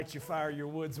You fire your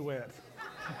woods wet.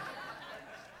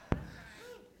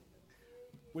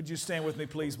 Would you stand with me,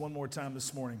 please, one more time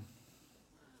this morning?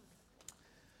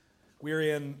 We're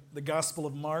in the Gospel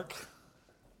of Mark.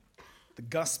 The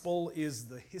Gospel is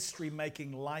the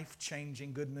history-making,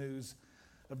 life-changing good news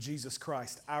of Jesus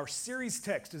Christ. Our series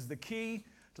text is the key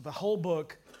to the whole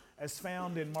book as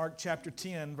found in Mark chapter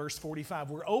 10, verse 45.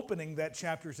 We're opening that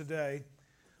chapter today.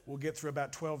 We'll get through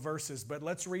about 12 verses, but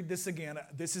let's read this again.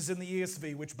 This is in the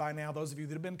ESV, which by now those of you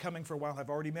that have been coming for a while have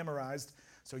already memorized,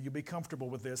 so you'll be comfortable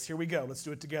with this. Here we go. Let's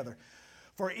do it together.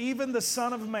 For even the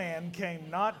Son of Man came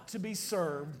not to be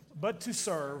served, but to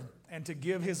serve and to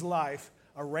give his life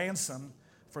a ransom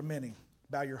for many.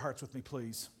 Bow your hearts with me,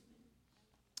 please.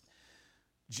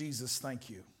 Jesus, thank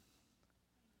you.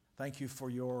 Thank you for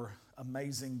your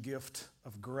amazing gift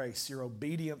of grace, your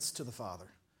obedience to the Father,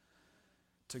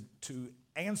 to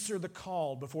answer the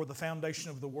call before the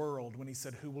foundation of the world when he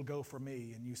said, "Who will go for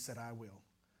me?" And you said, "I will."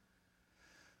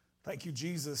 Thank you,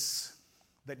 Jesus,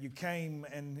 that you came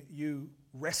and you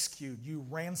rescued, you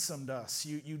ransomed us.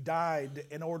 You died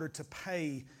in order to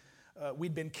pay.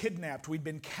 We'd been kidnapped, we'd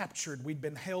been captured, we'd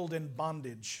been held in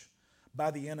bondage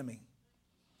by the enemy.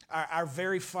 Our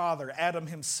very father, Adam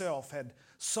himself, had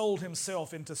sold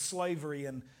himself into slavery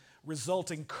and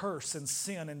resulting curse and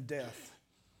sin and death.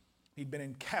 He'd been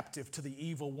in captive to the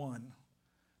evil one.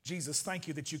 Jesus, thank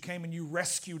you that you came and you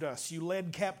rescued us. You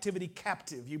led captivity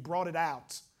captive. You brought it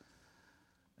out.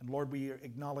 And Lord, we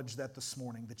acknowledge that this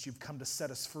morning, that you've come to set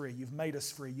us free. You've made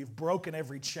us free. You've broken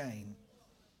every chain.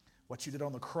 What you did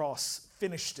on the cross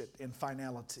finished it in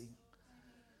finality.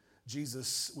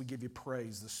 Jesus, we give you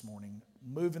praise this morning.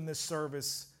 Move in this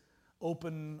service.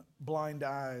 Open blind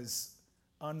eyes.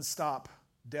 Unstop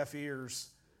deaf ears.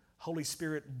 Holy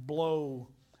Spirit, blow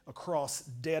across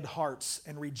dead hearts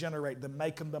and regenerate them,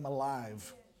 making them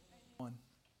alive.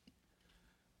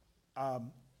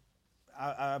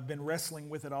 I've been wrestling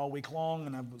with it all week long,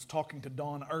 and I was talking to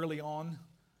Dawn early on.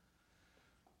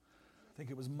 I think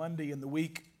it was Monday in the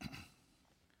week.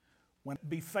 When I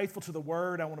be faithful to the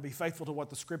Word, I want to be faithful to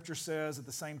what the Scripture says. At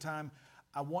the same time,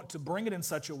 I want to bring it in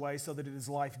such a way so that it is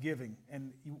life-giving.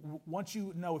 And once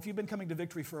you know, if you've been coming to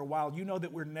Victory for a while, you know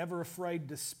that we're never afraid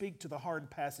to speak to the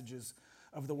hard passages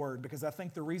of the Word, because I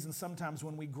think the reason sometimes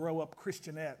when we grow up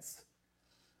Christianettes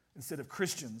instead of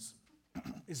Christians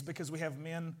is because we have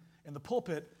men in the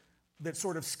pulpit that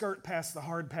sort of skirt past the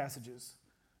hard passages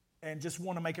and just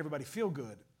want to make everybody feel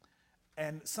good.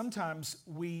 And sometimes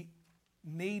we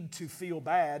need to feel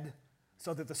bad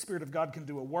so that the Spirit of God can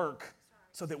do a work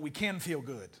so that we can feel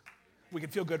good. We can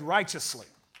feel good righteously.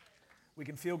 We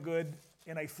can feel good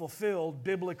in a fulfilled,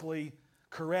 biblically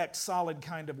correct, solid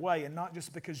kind of way, and not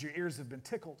just because your ears have been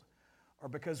tickled or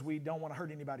because we don't want to hurt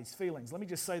anybody's feelings. Let me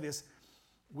just say this,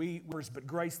 but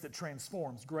grace that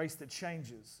transforms, grace that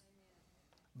changes,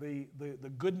 the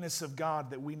goodness of God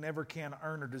that we never can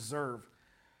earn or deserve.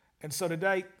 And so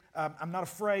today, I'm not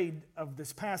afraid of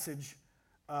this passage,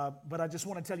 but I just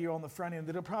want to tell you on the front end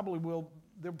that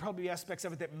there'll probably be aspects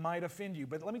of it that might offend you.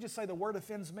 But let me just say the Word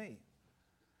offends me.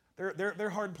 There are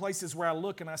hard places where I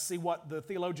look and I see what the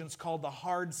theologians call the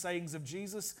hard sayings of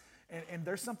Jesus, and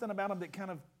there's something about them that kind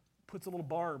of puts a little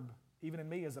barb, even in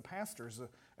me as a pastor,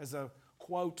 as a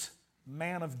quote,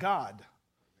 man of God.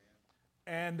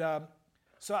 And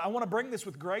so I want to bring this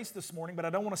with grace this morning, but I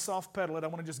don't want to soft pedal it. I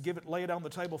want to just lay it on the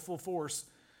table full force.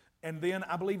 And then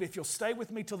I believe if you'll stay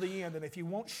with me till the end, and if you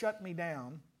won't shut me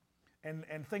down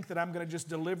and think that I'm going to just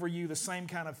deliver you the same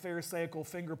kind of pharisaical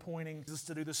finger pointing just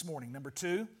to do this morning. Number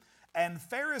 2, and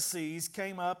Pharisees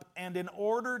came up, and in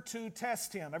order to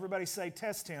test him, everybody say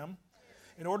test him,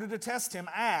 in order to test him,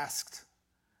 asked.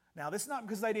 Now, this is not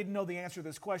because they didn't know the answer to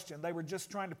this question. They were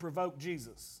just trying to provoke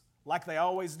Jesus, like they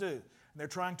always do. And they're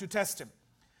trying to test him.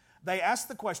 They asked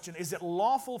the question, is it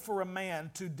lawful for a man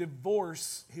to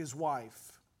divorce his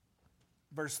wife?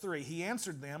 Verse 3, he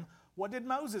answered them, what did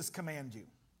Moses command you?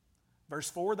 Verse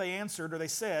 4, they answered, or they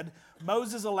said,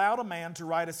 Moses allowed a man to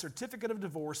write a certificate of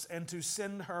divorce and to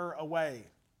send her away.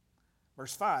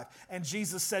 Verse 5, and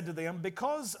Jesus said to them,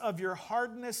 because of your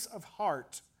hardness of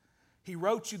heart, he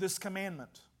wrote you this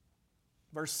commandment.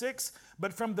 Verse 6,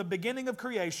 but from the beginning of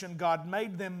creation, God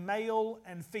made them male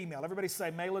and female. Everybody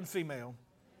say male and female.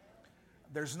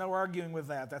 There's no arguing with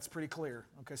that. That's pretty clear.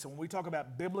 Okay, so when we talk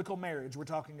about biblical marriage, we're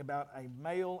talking about a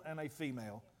male and a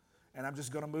female. And I'm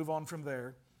just going to move on from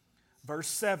there. Verse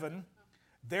 7,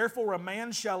 therefore a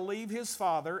man shall leave his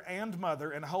father and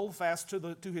mother and hold fast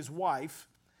to his wife,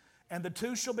 and the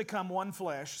two shall become one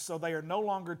flesh, so they are no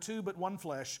longer two but one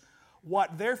flesh.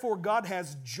 What therefore God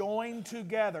has joined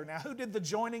together. Now who did the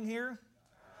joining here?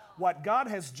 What God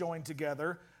has joined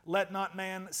together, let not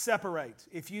man separate.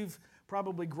 If you've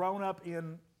probably grown up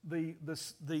in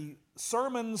the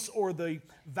sermons or the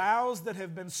vows that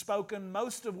have been spoken,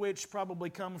 most of which probably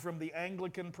come from the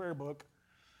Anglican prayer book,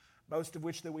 most of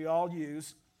which that we all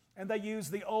use, and they use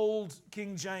the old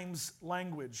King James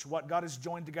language. What God has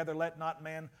joined together, let not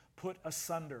man put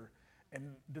asunder.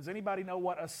 And does anybody know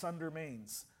what asunder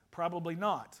means? Probably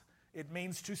not. It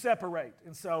means to separate.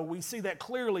 And so we see that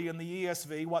clearly in the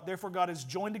ESV. What therefore God has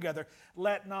joined together,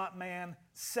 let not man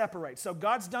separate. So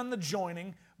God's done the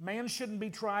joining. Man shouldn't be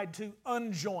tried to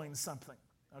unjoin something,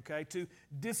 okay, to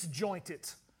disjoint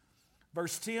it.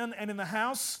 Verse 10, and in the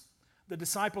house the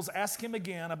disciples asked him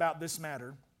again about this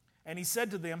matter. And he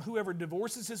said to them, whoever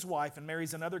divorces his wife and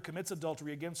marries another commits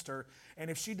adultery against her. And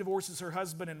if she divorces her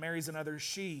husband and marries another,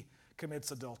 she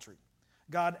commits adultery.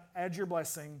 God, add your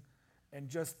blessing and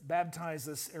just baptize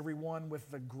us, everyone, with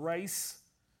the grace,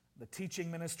 the teaching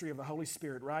ministry of the Holy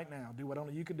Spirit right now. Do what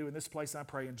only you can do in this place, I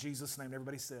pray, in Jesus' name.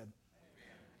 Everybody said. Amen.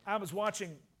 I was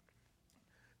watching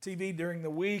TV during the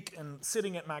week and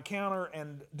sitting at my counter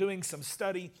and doing some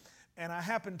study, and I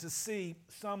happened to see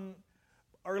some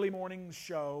early morning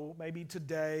show, maybe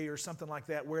today or something like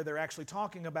that, where they're actually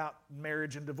talking about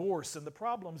marriage and divorce and the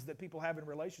problems that people have in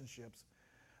relationships.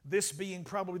 This being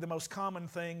probably the most common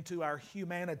thing to our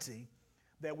humanity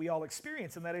that we all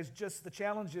experience, and that is just the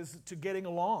challenges to getting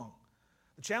along,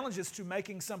 the challenges to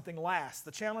making something last,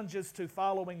 the challenges to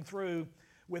following through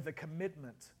with a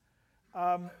commitment.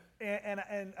 And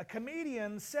a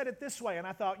comedian said it this way, and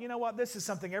I thought, you know what, this is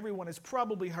something everyone has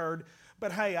probably heard,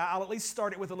 but hey, I'll at least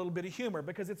start it with a little bit of humor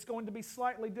because it's going to be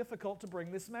slightly difficult to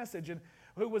bring this message. And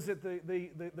who was it,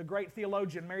 the great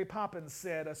theologian Mary Poppins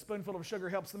said, a spoonful of sugar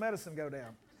helps the medicine go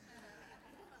down.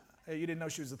 You didn't know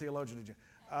she was a theologian, did you?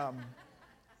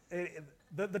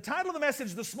 The title of the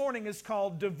message this morning is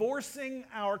called Divorcing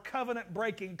Our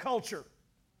Covenant-Breaking Culture.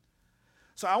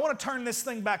 So I want to turn this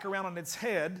thing back around on its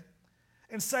head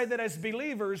and say that as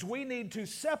believers, we need to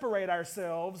separate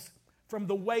ourselves from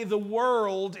the way the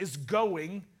world is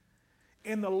going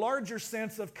in the larger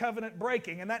sense of covenant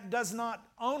breaking. And that does not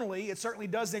only, it certainly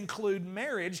does include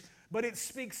marriage, but it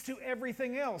speaks to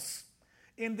everything else.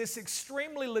 In this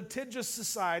extremely litigious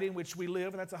society in which we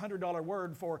live, and that's a $100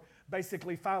 word for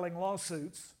basically filing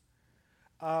lawsuits,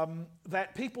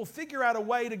 that people figure out a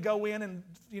way to go in and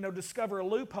discover a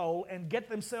loophole and get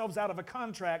themselves out of a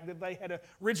contract that they had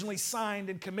originally signed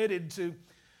and committed to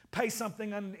pay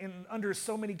something under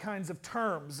so many kinds of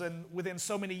terms and within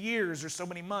so many years or so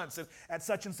many months at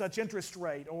such and such interest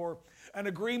rate, or an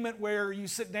agreement where you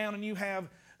sit down and you have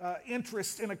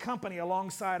interest in a company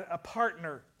alongside a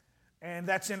partner, and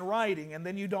that's in writing, and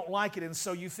then you don't like it, and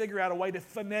so you figure out a way to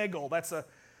finagle.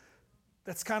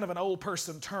 That's kind of an old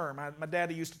person term. My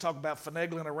daddy used to talk about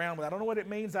finagling around with it. I don't know what it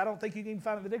means. I don't think you can even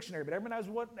find it in the dictionary, but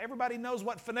everybody knows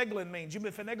what finagling means. You've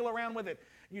been finagle around with it.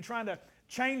 You're trying to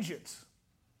change it.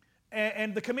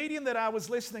 And the comedian that I was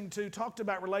listening to talked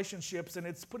about relationships, and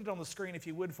put it on the screen if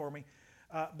you would for me,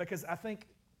 because I think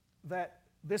that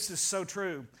this is so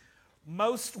true.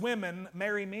 Most women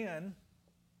marry men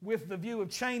with the view of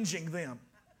changing them.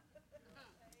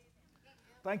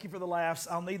 Thank you for the laughs.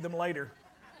 I'll need them later.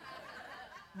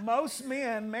 Most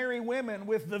men marry women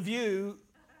with the view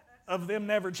of them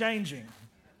never changing.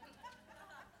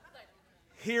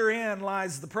 Herein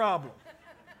lies the problem.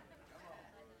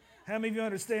 How many of you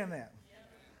understand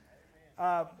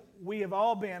that? We have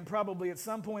all been, probably at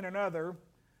some point or another,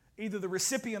 either the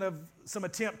recipient of some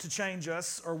attempt to change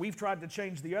us, or we've tried to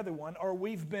change the other one, or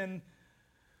we've been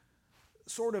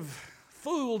sort of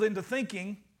fooled into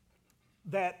thinking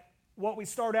that what we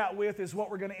start out with is what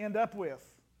we're going to end up with.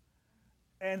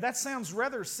 And that sounds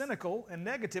rather cynical and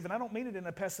negative, and I don't mean it in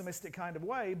a pessimistic kind of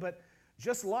way, but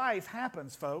just life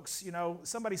happens, folks.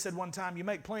 Somebody said one time, you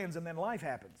make plans and then life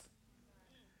happens.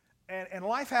 And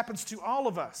life happens to all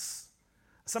of us.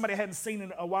 Somebody I hadn't seen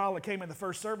in a while that came in the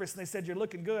first service, and they said, you're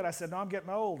looking good. I said, no, I'm getting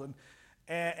old.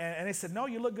 And they said, no,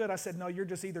 you look good. I said, no, you're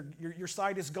just either your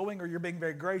sight is going or you're being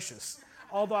very gracious.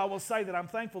 Although I will say that I'm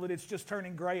thankful that it's just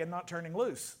turning gray and not turning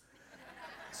loose.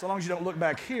 So long as you don't look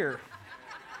back here.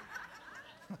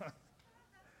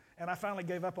 And I finally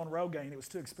gave up on Rogaine. It was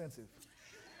too expensive.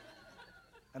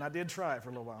 And I did try it for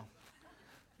a little while.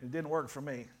 It didn't work for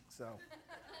me. So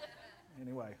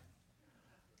anyway.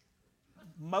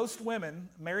 Most women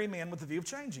marry men with the view of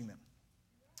changing them.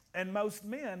 And most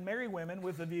men marry women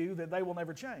with the view that they will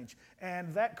never change.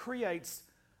 And that creates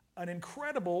an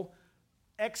incredible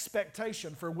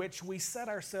expectation for which we set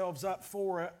ourselves up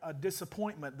for a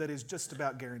disappointment that is just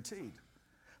about guaranteed.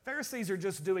 Pharisees are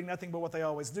just doing nothing but what they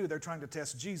always do. They're trying to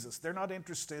test Jesus. They're not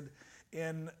interested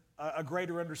in a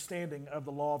greater understanding of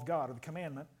the law of God or the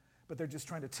commandment, but they're just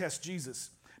trying to test Jesus.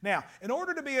 Now, in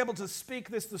order to be able to speak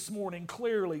this morning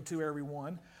clearly to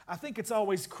everyone, I think it's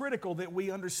always critical that we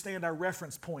understand our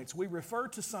reference points. We refer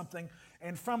to something,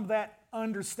 and from that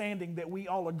understanding that we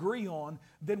all agree on,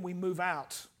 then we move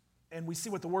out and we see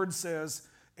what the Word says,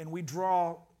 and we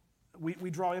draw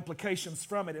implications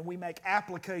from it, and we make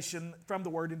application from the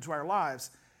Word into our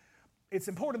lives. It's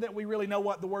important that we really know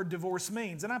what the word divorce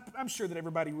means, and I'm sure that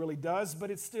everybody really does, but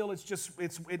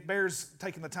it bears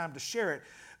taking the time to share it.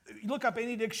 You look up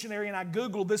any dictionary, and I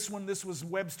Googled this one. This was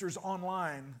Webster's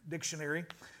online dictionary,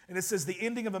 and it says the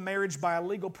ending of a marriage by a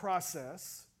legal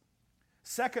process.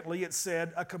 Secondly, it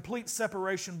said a complete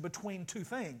separation between two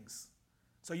things.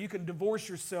 So you can divorce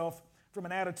yourself from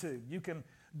an attitude. You can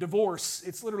divorce.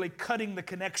 It's literally cutting the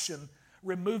connection,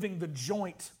 removing the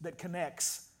joint that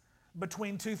connects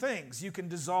between two things. You can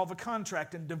dissolve a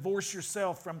contract and divorce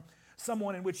yourself from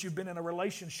someone in which you've been in a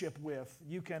relationship with.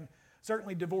 You can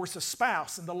certainly divorce a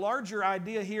spouse. And the larger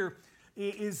idea here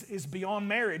is beyond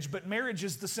marriage, but marriage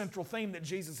is the central theme that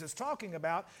Jesus is talking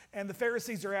about, and the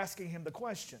Pharisees are asking him the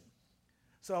question.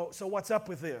 So what's up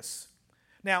with this?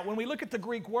 Now, when we look at the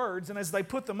Greek words, and as they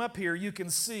put them up here, you can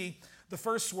see the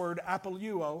first word,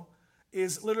 apoluo,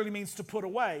 literally means to put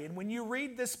away. And when you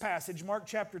read this passage, Mark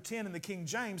chapter 10 in the King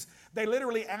James, they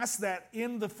literally ask that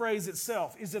in the phrase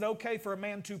itself. Is it okay for a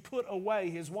man to put away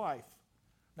his wife?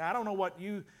 Now, I don't know what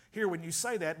you hear when you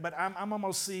say that, but I'm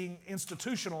almost seeing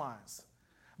institutionalized.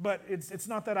 But it's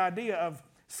not that idea of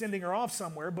sending her off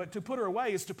somewhere, but to put her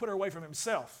away is to put her away from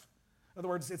himself. In other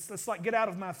words, it's like, get out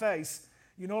of my face.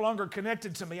 You're no longer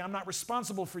connected to me. I'm not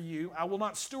responsible for you. I will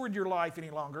not steward your life any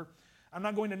longer. I'm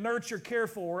not going to nurture, care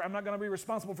for. I'm not going to be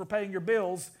responsible for paying your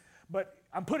bills, but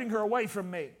I'm putting her away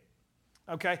from me.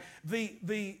 Okay?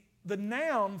 The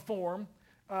noun form,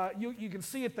 you can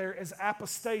see it there as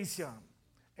apostasion,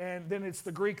 and then it's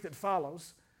the Greek that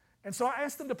follows. And so I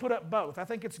asked them to put up both. I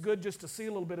think it's good just to see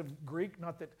a little bit of Greek,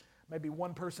 not that maybe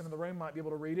one person in the room might be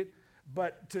able to read it,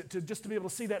 but to just to be able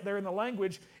to see that there in the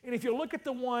language. And if you look at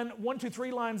the 1, 2,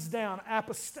 3 lines down,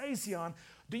 apostasion,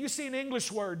 do you see an English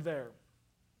word there?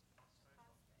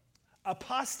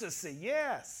 Apostasy,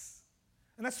 yes.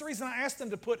 And that's the reason I asked them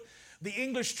to put the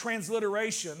English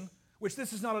transliteration, which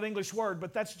this is not an English word,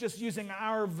 but that's just using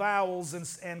our vowels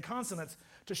and consonants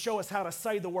to show us how to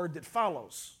say the word that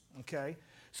follows, okay?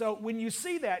 So when you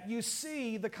see that, you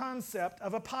see the concept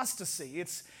of apostasy.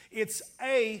 It's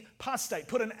apostate.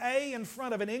 Put an A in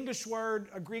front of an English word,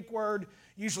 a Greek word,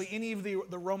 usually any of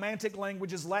the Romantic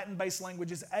languages, Latin-based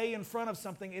languages, A in front of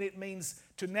something, and it means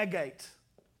to negate,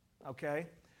 okay?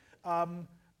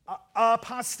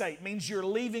 Apostate means you're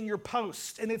leaving your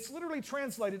post, and it's literally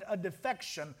translated a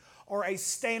defection or a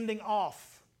standing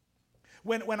off.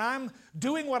 When I'm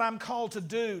doing what I'm called to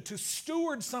do, to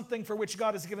steward something for which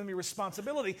God has given me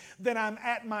responsibility, then I'm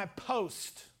at my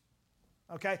post.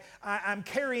 Okay? I'm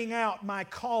carrying out my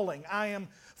calling. I am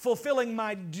fulfilling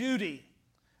my duty.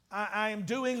 I am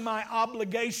doing my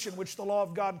obligation, which the law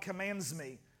of God commands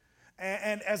me.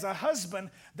 And as a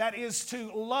husband, that is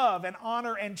to love and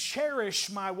honor and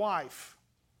cherish my wife.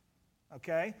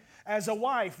 Okay? As a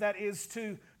wife, that is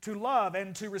to love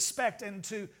and to respect and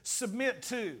to submit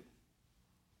to.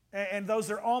 And those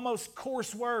are almost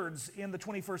coarse words in the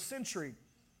 21st century.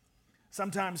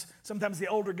 Sometimes the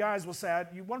older guys will say,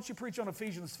 why don't you preach on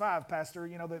Ephesians 5, Pastor,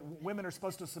 that women are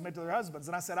supposed to submit to their husbands.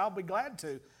 And I said, I'll be glad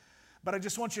to. But I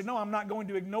just want you to know I'm not going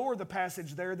to ignore the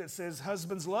passage there that says,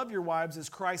 husbands, love your wives as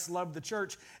Christ loved the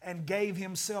church and gave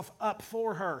himself up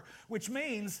for her. Which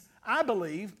means, I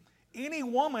believe, any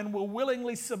woman will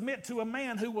willingly submit to a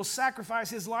man who will sacrifice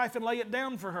his life and lay it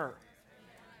down for her.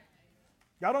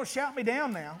 Y'all don't shout me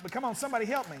down now, but come on, somebody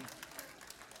help me.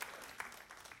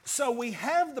 So we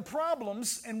have the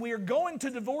problems, and we are going to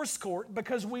divorce court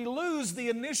because we lose the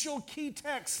initial key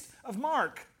text of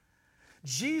Mark.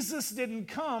 Jesus didn't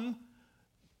come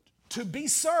to be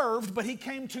served, but he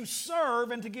came to serve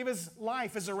and to give his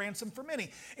life as a ransom for many.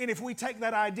 And if we take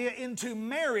that idea into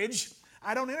marriage,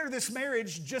 I don't enter this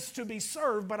marriage just to be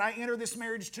served, but I enter this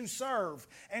marriage to serve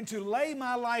and to lay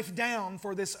my life down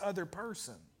for this other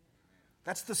person.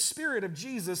 That's the spirit of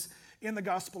Jesus in the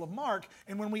Gospel of Mark.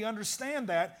 And when we understand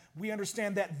that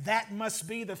that must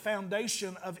be the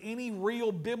foundation of any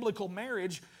real biblical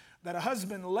marriage, that a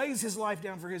husband lays his life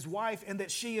down for his wife and that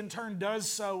she in turn does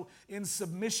so in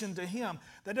submission to him.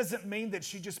 That doesn't mean that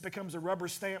she just becomes a rubber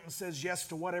stamp and says yes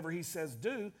to whatever he says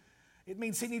do. It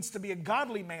means he needs to be a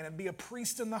godly man and be a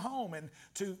priest in the home and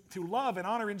to love and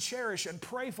honor and cherish and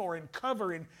pray for and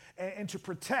cover and to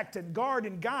protect and guard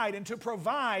and guide and to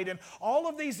provide and all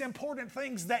of these important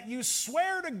things that you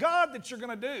swear to God that you're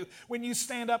going to do when you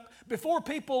stand up before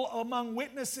people among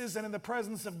witnesses and in the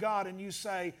presence of God and you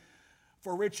say,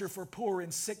 for rich or for poor,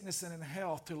 in sickness and in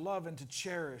health, to love and to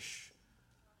cherish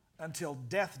until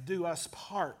death do us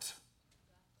part.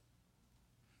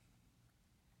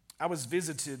 I was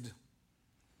visited,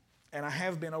 and I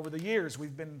have been over the years.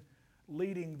 We've been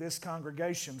leading this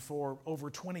congregation for over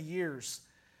 20 years.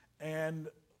 And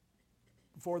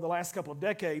for the last couple of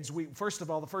decades, first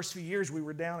of all, the first few years we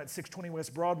were down at 620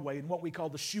 West Broadway in what we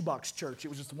called the Shoebox Church. It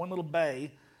was just one little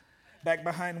bay back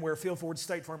behind where Phil Ford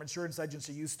State Farm Insurance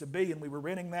Agency used to be. And we were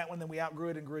renting that one, then we outgrew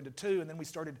it and grew into two, and then we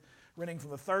started renting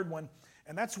from the third one.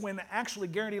 And that's when actually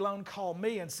Guarantee Loan called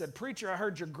me and said, "Preacher, I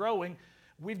heard you're growing.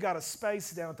 We've got a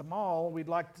space down at the mall we'd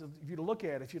like you to look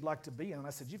at if you'd like to be in." And I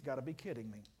said, "You've got to be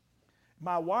kidding me."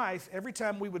 My wife, every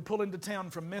time we would pull into town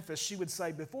from Memphis, she would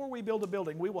say, "Before we build a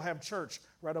building, we will have church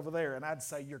right over there." And I'd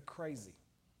say, "You're crazy."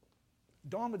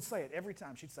 Dawn would say it every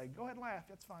time. She'd say, "Go ahead and laugh.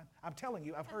 That's fine. I'm telling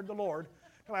you, I've heard the Lord.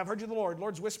 I've heard you, the Lord.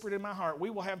 Lord's whispered in my heart. We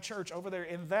will have church over there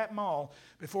in that mall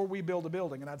before we build a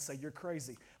building." And I'd say, "You're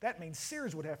crazy." That means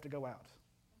Sears would have to go out.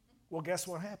 Well, guess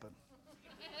what happened?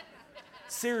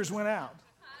 Sears went out.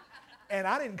 And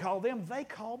I didn't call them, they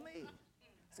called me.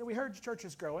 So we heard church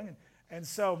is growing. And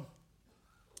so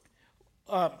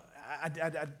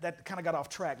that kind of got off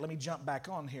track. Let me jump back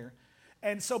on here.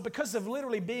 And so because of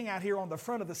literally being out here on the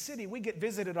front of the city, we get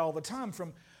visited all the time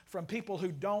from people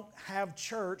who don't have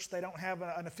church. They don't have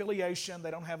an affiliation.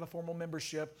 They don't have a formal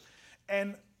membership.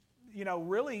 And,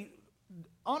 really,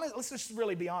 let's just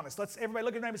really be honest. Let's everybody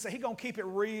look at your neighbor and say, "He's going to keep it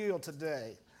real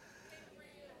today."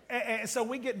 And so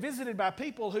we get visited by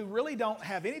people who really don't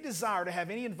have any desire to have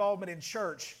any involvement in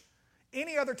church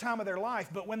any other time of their life,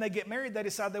 but when they get married, they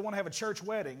decide they want to have a church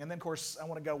wedding. And then, of course, I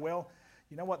want to go, well,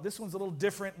 you know what, this one's a little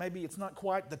different. Maybe it's not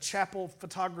quite the chapel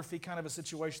photography kind of a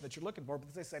situation that you're looking for,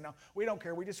 but they say, "No, we don't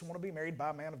care. We just want to be married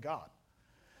by a man of God."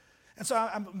 And so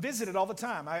I'm visited all the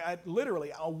time. I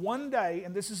literally, one day,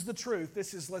 and this is the truth,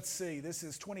 this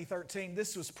is 2013.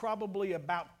 This was probably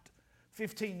about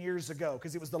 15 years ago,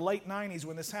 because it was the late 90s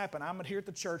when this happened. I'm here at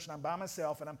the church, and I'm by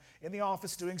myself, and I'm in the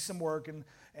office doing some work and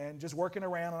just working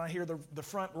around, and I hear the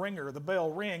front ringer, the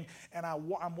bell ring, and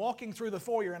I'm walking through the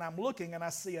foyer, and I'm looking, and I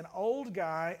see an old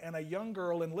guy and a young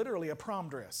girl in literally a prom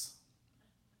dress.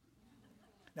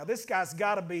 Now, this guy's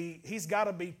got to be, his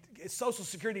Social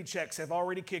Security checks have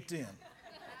already kicked in.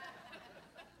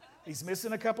 He's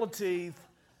missing a couple of teeth,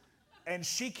 and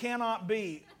she cannot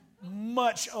be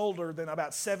much older than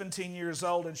about 17 years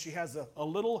old, and she has a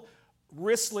little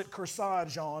wristlet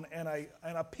corsage on and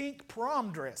a pink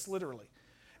prom dress, literally.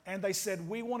 And they said,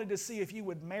 "We wanted to see if you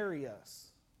would marry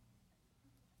us."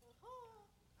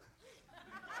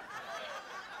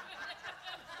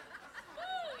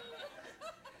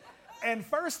 And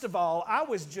first of all, I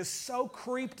was just so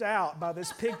creeped out by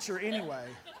this picture anyway.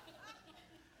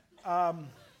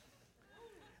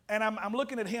 And I'm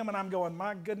looking at him and I'm going,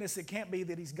 my goodness, it can't be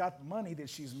that he's got money that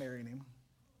she's marrying him.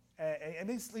 And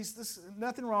there's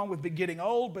nothing wrong with getting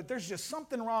old, but there's just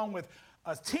something wrong with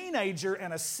a teenager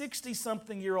and a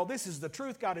 60-something-year-old. This is the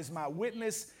truth. God is my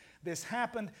witness. This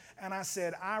happened. And I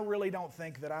said, "I really don't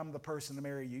think that I'm the person to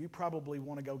marry you. You probably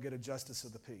want to go get a justice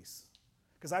of the peace."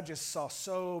 Because I just saw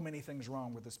so many things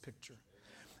wrong with this picture.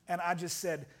 And I just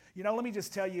said, let me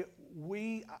just tell you,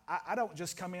 I don't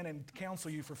just come in and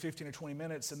counsel you for 15 or 20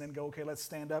 minutes and then go, "Okay, let's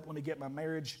stand up. Let me get my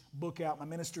marriage book out, my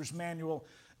minister's manual,"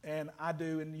 and I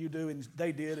do and you do and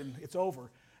they did and it's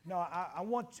over. No, I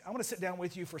want to sit down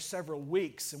with you for several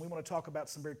weeks, and we want to talk about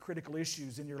some very critical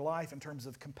issues in your life in terms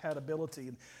of compatibility.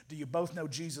 And do you both know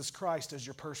Jesus Christ as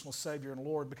your personal Savior and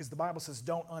Lord? Because the Bible says,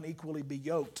 "Don't unequally be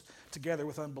yoked together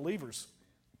with unbelievers."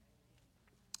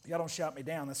 Y'all don't shout me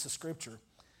down. That's the scripture.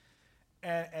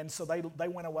 And so they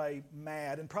went away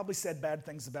mad and probably said bad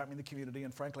things about me in the community.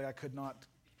 And frankly, I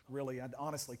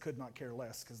honestly could not care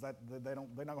less, because they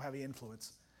don't have the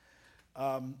influence.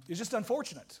 It's just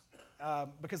unfortunate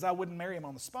because I wouldn't marry him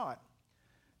on the spot.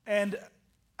 And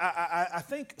I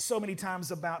think so many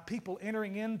times about people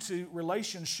entering into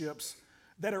relationships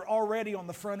that are already on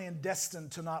the front end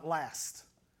destined to not last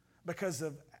because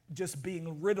of just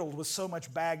being riddled with so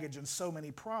much baggage and so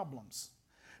many problems.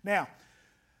 Now,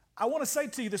 I want to say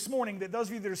to you this morning that those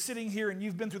of you that are sitting here and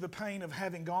you've been through the pain of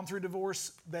having gone through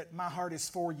divorce, that my heart is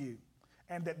for you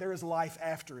and that there is life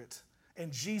after it.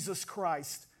 And Jesus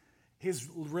Christ, his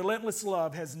relentless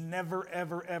love has never,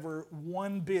 ever, ever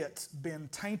one bit been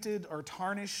tainted or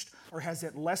tarnished, or has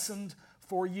it lessened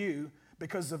for you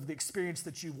because of the experience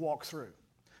that you've walked through.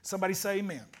 Somebody say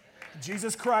amen.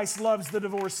 Jesus Christ loves the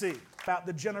divorcee, about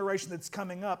the generation that's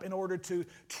coming up, in order to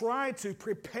try to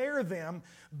prepare them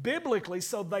biblically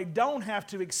so they don't have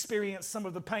to experience some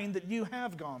of the pain that you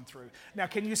have gone through. Now,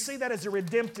 can you see that as a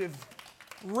redemptive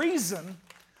reason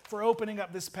for opening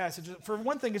up this passage? For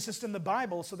one thing, it's just in the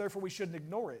Bible, so therefore we shouldn't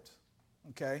ignore it.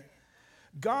 Okay?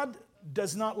 God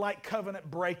does not like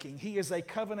covenant breaking. He is a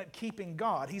covenant keeping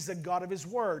God. He's a God of His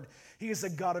Word. He is a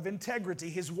God of integrity.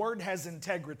 His Word has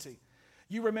integrity.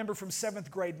 You remember from 7th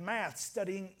grade math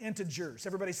studying integers.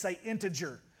 Everybody say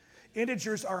integer.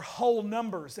 Integers are whole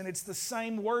numbers, and it's the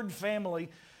same word family.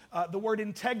 The word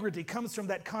integrity comes from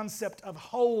that concept of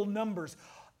whole numbers,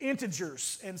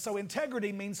 integers. And so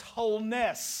integrity means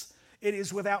wholeness. It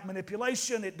is without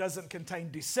manipulation. It doesn't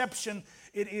contain deception.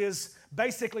 It is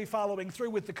basically following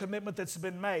through with the commitment that's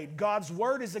been made. God's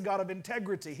Word is a God of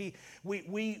integrity.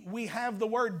 We have the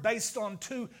Word based on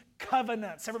 2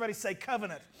 covenants. Everybody say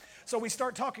covenant. So we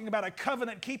start talking about a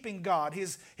covenant-keeping God.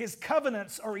 His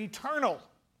covenants are eternal.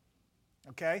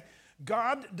 Okay?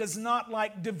 God does not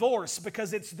like divorce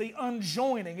because it's the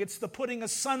unjoining. It's the putting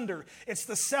asunder. It's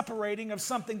the separating of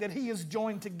something that He has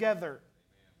joined together.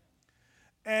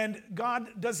 And God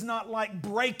does not like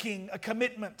breaking a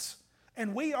commitment.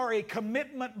 And we are a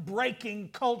commitment-breaking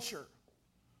culture.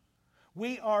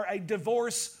 We are a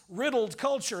divorce-riddled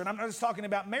culture. And I'm not just talking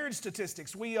about marriage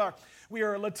statistics. We are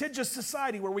a litigious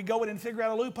society where we go in and figure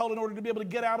out a loophole in order to be able to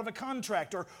get out of a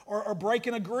contract or break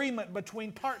an agreement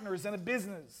between partners in a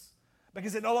business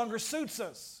because it no longer suits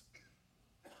us.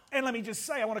 And let me just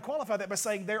say, I want to qualify that by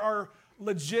saying there are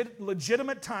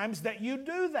legitimate times that you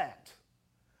do that.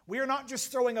 We are not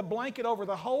just throwing a blanket over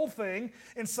the whole thing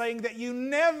and saying that you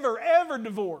never, ever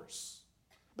divorce.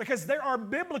 Because there are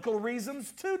biblical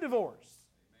reasons to divorce.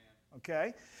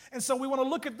 Okay? And so we want to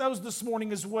look at those this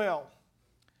morning as well.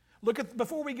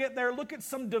 Before we get there, look at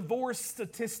some divorce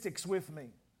statistics with me.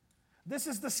 This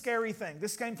is the scary thing.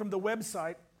 This came from the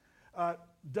website,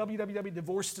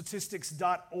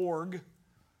 www.divorcestatistics.org.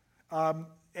 And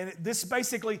this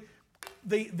basically,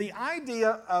 the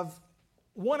idea of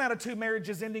 1 out of 2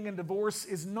 marriages ending in divorce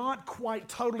is not quite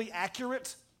totally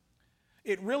accurate.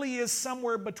 It really is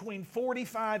somewhere between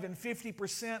 45 and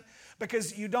 50%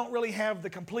 because you don't really have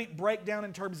the complete breakdown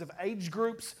in terms of age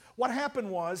groups. What happened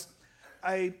was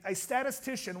a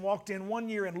statistician walked in one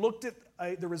year and looked at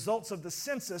the results of the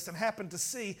census and happened to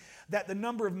see that the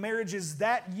number of marriages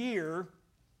that year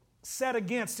set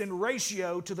against in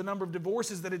ratio to the number of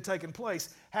divorces that had taken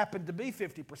place happened to be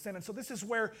 50%. And so this is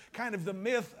where kind of the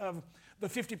myth of the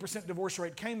 50% divorce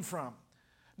rate came from.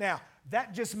 Now,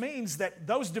 that just means that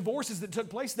those divorces that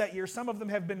took place that year, some of them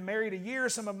have been married a year,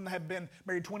 some of them have been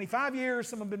married 25 years,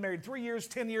 some have been married 3 years,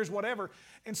 10 years, whatever.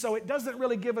 And so it doesn't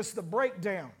really give us the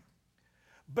breakdown.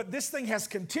 But this thing has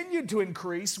continued to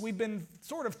increase. We've been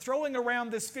sort of throwing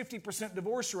around this 50%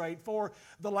 divorce rate for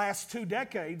the last 2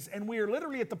 decades, and we are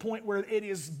literally at the point where it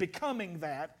is becoming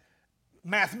that,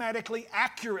 mathematically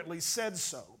accurately said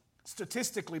so,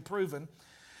 statistically proven.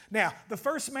 Now, the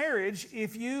first marriage,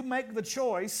 if you make the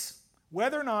choice,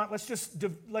 whether or not, let's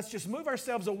just move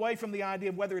ourselves away from the idea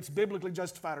of whether it's biblically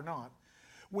justified or not.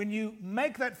 When you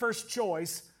make that first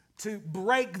choice to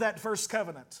break that first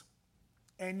covenant,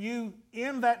 and you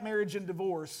end that marriage in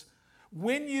divorce,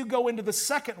 when you go into the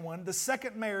second one, the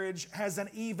second marriage has an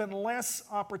even less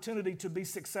opportunity to be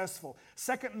successful.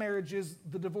 Second marriages,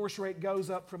 the divorce rate goes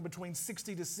up from between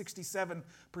 60 to 67%,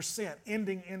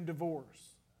 ending in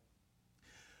divorce.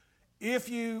 If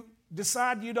you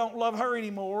decide you don't love her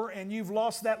anymore and you've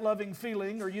lost that loving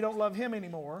feeling, or you don't love him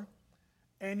anymore,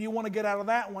 and you want to get out of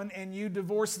that one, and you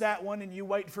divorce that one, and you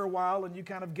wait for a while, and you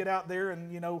kind of get out there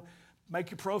and, make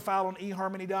your profile on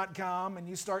eharmony.com, and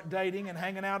you start dating and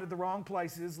hanging out at the wrong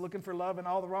places, looking for love in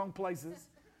all the wrong places.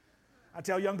 I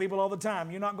tell young people all the time,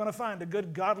 you're not going to find a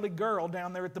good godly girl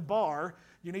down there at the bar.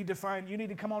 You need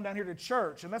to come on down here to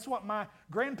church. And that's what my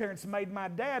grandparents made my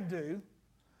dad do.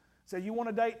 So you want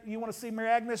to date, you want to see Mary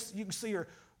Agnes, you can see her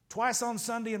twice on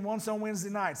Sunday and once on Wednesday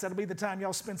nights. That'll be the time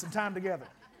y'all spend some time together.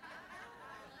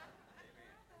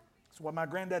 That's what my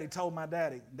granddaddy told my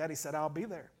daddy. Daddy said, I'll be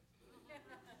there.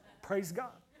 Praise God.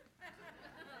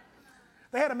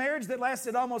 They had a marriage that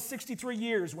lasted almost 63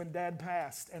 years when Dad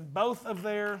passed. And both of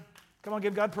come on,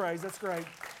 give God praise. That's great.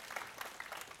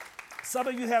 Some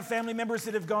of you have family members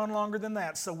that have gone longer than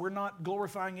that, so we're not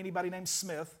glorifying anybody named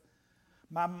Smith.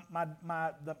 My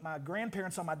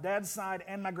grandparents on my dad's side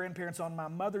and my grandparents on my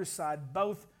mother's side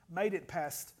both made it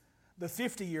past the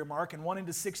 50-year mark, and one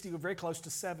into 60 were very close to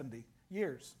 70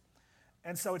 years.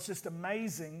 And so it's just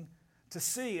amazing to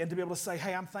see and to be able to say,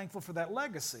 hey, I'm thankful for that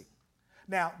legacy.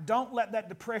 Now, don't let that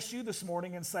depress you this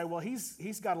morning and say, well,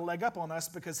 he's got a leg up on us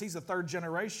because he's a third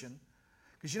generation.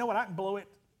 Because you know what? I can blow it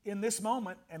in this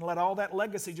moment and let all that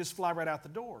legacy just fly right out the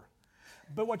door.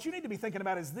 But what you need to be thinking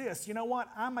about is this. You know what?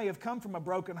 I may have come from a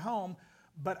broken home,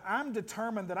 but I'm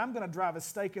determined that I'm going to drive a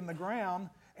stake in the ground,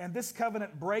 and this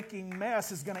covenant-breaking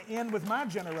mess is going to end with my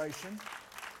generation.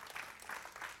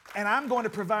 And I'm going to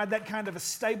provide that kind of a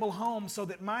stable home so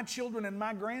that my children and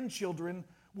my grandchildren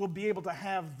will be able to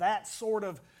have that sort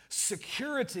of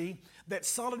security that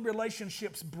solid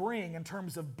relationships bring in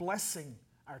terms of blessing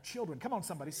our children. Come on,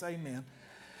 somebody, say amen.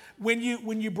 When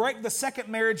you break the second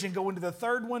marriage and go into the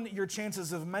third one, your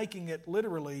chances of making it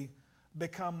literally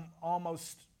become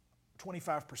almost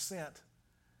 25%.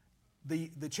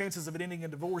 The chances of it ending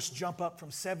in divorce jump up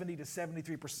from 70 to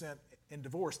 73% in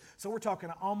divorce. So we're talking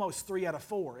almost 3 out of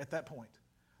 4 at that point.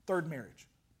 Third marriage.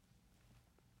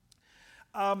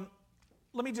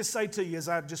 Let me just say to you as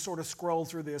I just sort of scroll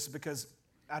through this, because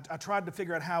I tried to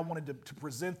figure out how I wanted to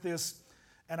present this,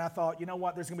 and I thought, you know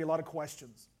what, there's going to be a lot of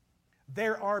questions.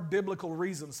 There are biblical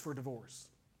reasons for divorce.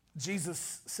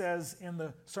 Jesus says in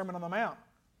the Sermon on the Mount,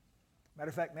 matter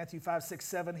of fact, Matthew 5, 6,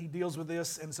 7, he deals with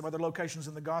this in some other locations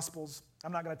in the Gospels.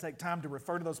 I'm not going to take time to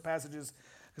refer to those passages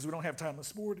because we don't have time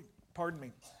this morning. Pardon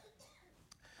me.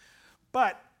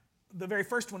 But the very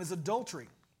first one is adultery,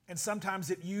 and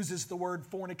sometimes it uses the word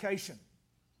fornication,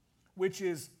 which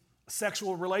is a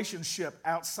sexual relationship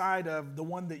outside of the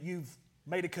one that you've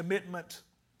made a commitment,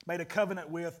 made a covenant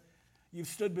with. You've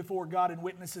stood before God and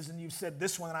witnesses and you've said,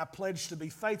 this one I pledge to be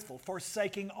faithful,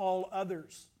 forsaking all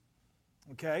others.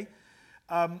 Okay?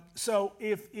 So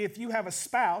if you have a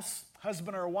spouse,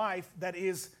 husband or wife, that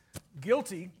is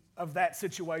guilty of that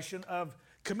situation of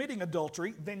committing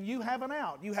adultery, then you have an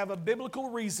out. You have a biblical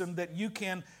reason that you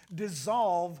can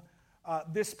dissolve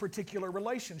this particular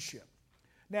relationship.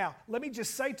 Now, let me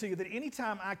just say to you that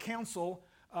anytime I counsel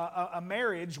a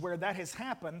marriage where that has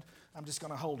happened, I'm just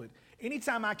going to hold it.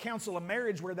 Anytime I counsel a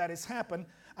marriage where that has happened,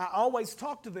 I always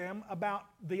talk to them about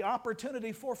the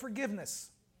opportunity for forgiveness.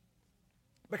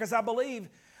 Because I believe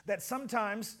that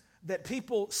sometimes that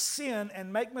people sin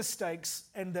and make mistakes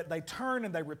and that they turn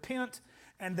and they repent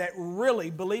and that really,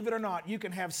 believe it or not, you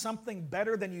can have something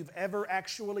better than you've ever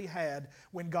actually had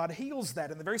when God heals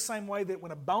that. In the very same way that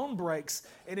when a bone breaks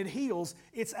and it heals,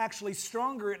 it's actually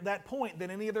stronger at that point than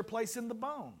any other place in the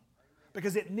bone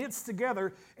because it knits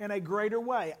together in a greater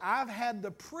way. I've had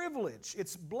the privilege,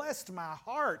 it's blessed my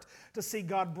heart to see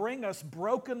God bring us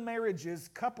broken marriages,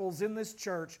 couples in this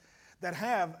church that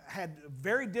have had a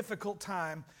very difficult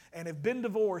time and have been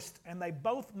divorced, and they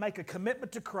both make a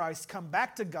commitment to Christ, come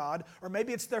back to God, or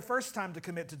maybe it's their first time to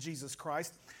commit to Jesus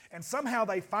Christ, and somehow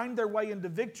they find their way into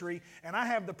victory, and I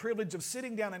have the privilege of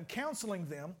sitting down and counseling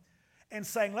them and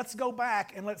saying, let's go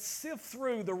back and let's sift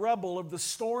through the rubble of the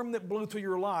storm that blew through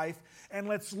your life, and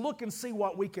let's look and see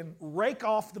what we can rake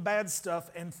off the bad stuff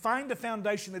and find a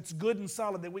foundation that's good and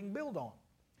solid that we can build on.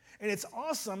 And it's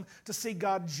awesome to see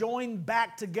God join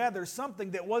back together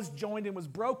something that was joined and was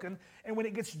broken. And when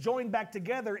it gets joined back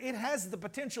together, it has the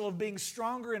potential of being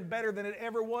stronger and better than it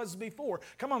ever was before.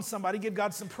 Come on, somebody, give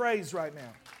God some praise right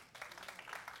now.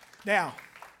 Now,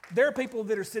 there are people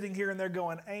that are sitting here and they're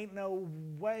going, ain't no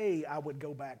way I would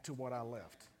go back to what I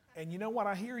left. And you know what?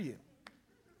 I hear you.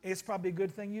 It's probably a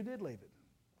good thing you did leave it.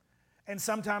 And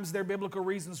sometimes there are biblical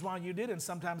reasons why you did, and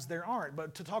sometimes there aren't.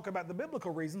 But to talk about the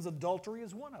biblical reasons, adultery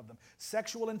is one of them.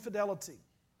 Sexual infidelity.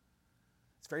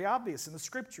 It's very obvious in the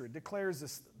Scripture. It declares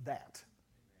us that.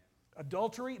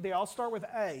 Adultery, they all start with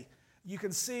A. You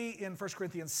can see in 1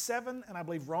 Corinthians 7, and I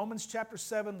believe Romans chapter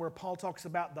 7, where Paul talks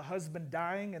about the husband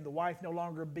dying and the wife no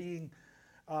longer being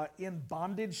in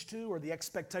bondage to or the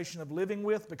expectation of living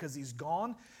with because he's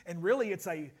gone. And really it's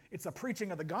a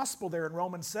preaching of the gospel there in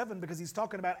Romans 7 because he's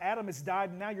talking about Adam has died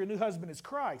and now your new husband is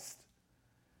Christ.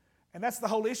 And that's the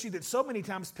whole issue that so many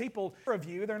times people of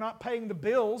you, they're not paying the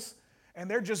bills and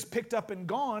they're just picked up and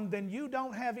gone, then you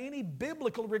don't have any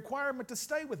biblical requirement to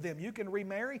stay with them. You can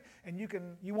remarry and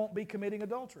you won't be committing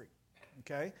adultery.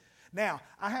 Okay? Now,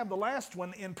 I have the last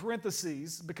one in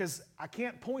parentheses because I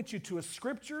can't point you to a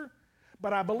scripture,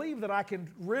 but I believe that I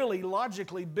can really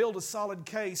logically build a solid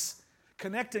case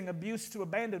connecting abuse to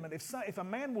abandonment. If a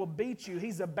man will beat you,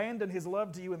 he's abandoned his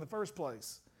love to you in the first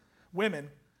place. Women,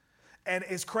 and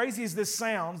as crazy as this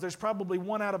sounds, there's probably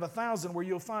 1 out of 1,000 where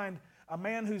you'll find a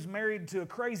man who's married to a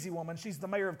crazy woman. She's the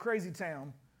mayor of Crazy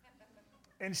Town,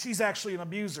 and she's actually an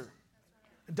abuser.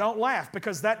 Don't laugh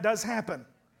because that does happen,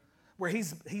 where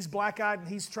he's black-eyed and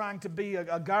he's trying to be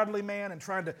a godly man and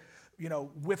trying to,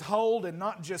 withhold and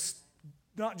not just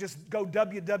go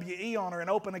WWE on her and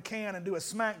open a can and do a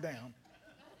smackdown.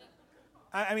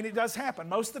 I mean, it does happen.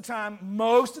 Most of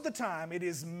the time, it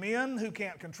is men who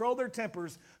can't control their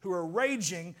tempers, who are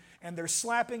raging, and they're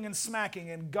slapping and smacking,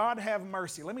 and God have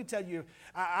mercy. Let me tell you,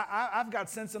 I've got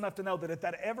sense enough to know that if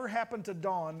that ever happened to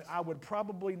Dawn, I would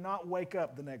probably not wake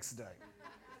up the next day.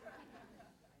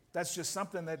 That's just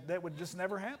something that would just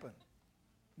never happen.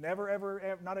 Never,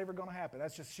 ever, not ever going to happen.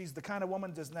 That's just, she's the kind of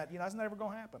woman, that's never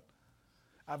going to happen.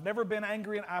 I've never been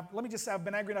angry, and let me just say I've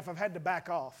been angry enough I've had to back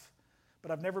off. But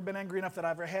I've never been angry enough that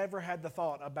I've ever had the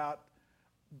thought about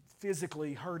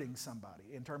physically hurting somebody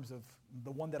in terms of the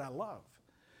one that I love.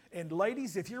 And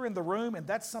ladies, if you're in the room and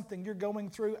that's something you're going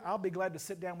through, I'll be glad to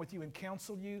sit down with you and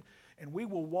counsel you, and we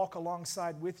will walk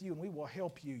alongside with you and we will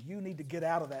help you. You need to get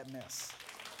out of that mess.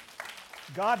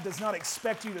 God does not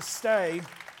expect you to stay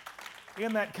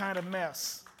in that kind of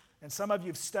mess. And some of you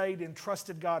have stayed and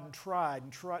trusted God and tried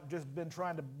just been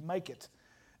trying to make it.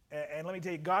 And let me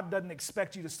tell you, God doesn't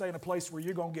expect you to stay in a place where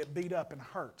you're going to get beat up and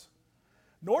hurt.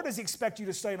 Nor does He expect you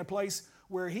to stay in a place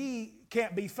where He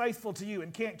can't be faithful to you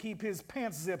and can't keep His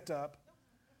pants zipped up.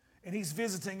 And He's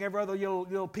visiting every other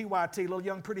little PYT, little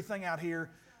young pretty thing out here.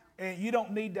 And you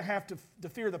don't need to have to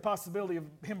fear the possibility of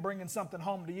Him bringing something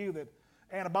home to you that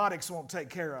antibiotics won't take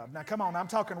care of. Now come on, I'm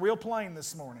talking real plain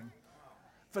this morning.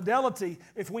 Fidelity,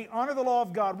 if we honor the law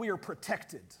of God, we are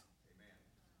protected.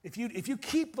 If you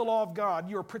keep the law of God,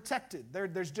 you're protected.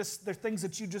 There's things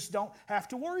that you just don't have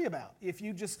to worry about if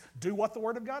you just do what the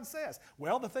Word of God says.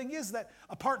 Well, the thing is that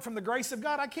apart from the grace of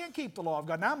God, I can't keep the law of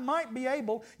God. Now, I might be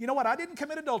able, you know what, I didn't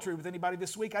commit adultery with anybody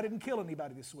this week. I didn't kill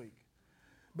anybody this week.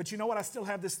 But you know what, I still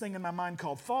have this thing in my mind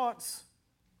called thoughts.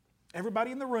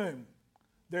 Everybody in the room,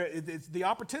 the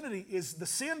opportunity is the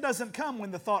sin doesn't come when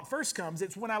the thought first comes.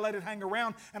 It's when I let it hang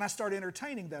around and I start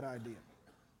entertaining that idea.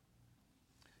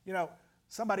 You know,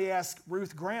 somebody asked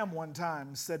Ruth Graham one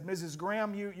time, said, Mrs.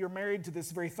 Graham, you're married to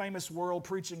this very famous world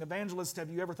preaching evangelist. Have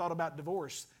you ever thought about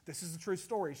divorce? This is a true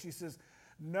story. She says,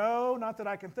 no, not that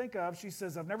I can think of. She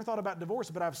says, I've never thought about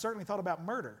divorce, but I've certainly thought about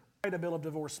murder. A bill of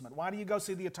divorcement. Why do you go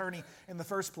see the attorney in the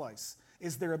first place?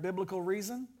 Is there a biblical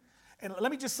reason? And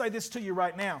let me just say this to you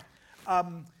right now.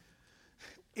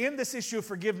 In this issue of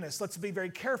forgiveness, let's be very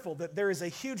careful that there is a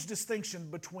huge distinction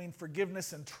between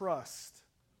forgiveness and trust.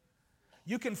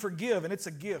 You can forgive, and it's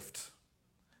a gift.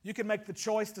 You can make the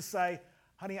choice to say,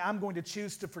 honey, I'm going to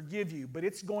choose to forgive you, but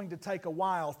it's going to take a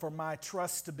while for my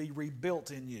trust to be rebuilt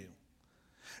in you.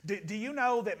 Do you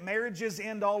know that marriages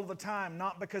end all the time,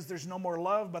 not because there's no more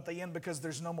love, but they end because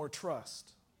there's no more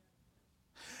trust?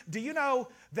 Do you know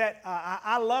that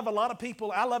I love a lot of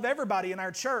people, I love everybody in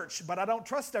our church, but I don't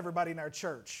trust everybody in our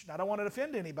church. I don't want to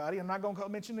offend anybody. I'm not going to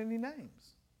mention any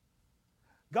names.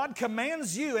 God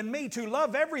commands you and me to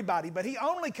love everybody, but He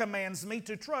only commands me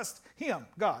to trust Him,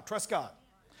 God. Trust God.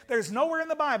 There's nowhere in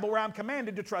the Bible where I'm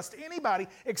commanded to trust anybody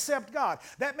except God.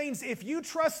 That means if you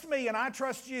trust me and I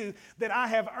trust you, that I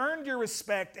have earned your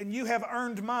respect and you have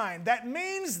earned mine. That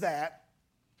means that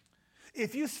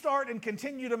if you start and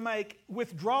continue to make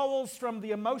withdrawals from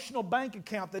the emotional bank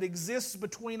account that exists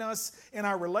between us in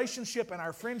our relationship, in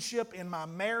our friendship, in my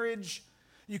marriage,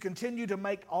 you continue to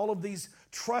make all of these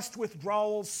trust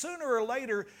withdrawals, sooner or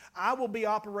later, I will be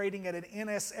operating at an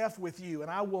NSF with you,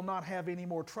 and I will not have any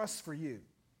more trust for you.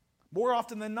 More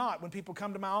often than not, when people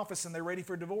come to my office and they're ready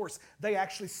for divorce, they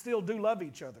actually still do love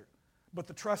each other, but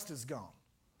the trust is gone.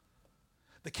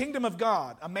 The kingdom of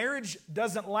God, a marriage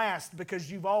doesn't last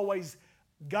because you've always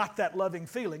got that loving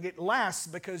feeling. It lasts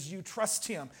because you trust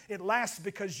Him. It lasts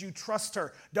because you trust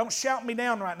her. Don't shout me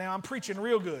down right now. I'm preaching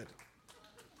real good.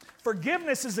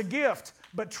 Forgiveness is a gift,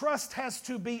 but trust has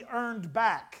to be earned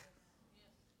back.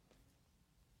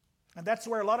 And that's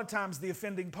where a lot of times the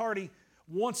offending party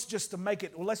wants just to make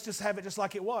it, well, let's just have it just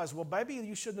like it was. Well, baby,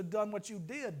 you shouldn't have done what you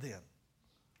did then.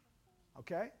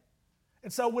 Okay?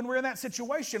 And so when we're in that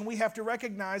situation, we have to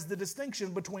recognize the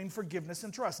distinction between forgiveness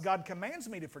and trust. God commands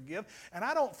me to forgive, and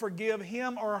I don't forgive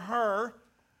him or her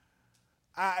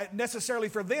necessarily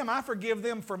for them. I forgive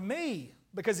them for me,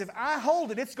 because if I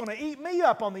hold it, it's going to eat me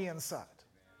up on the inside.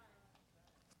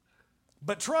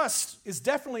 But trust is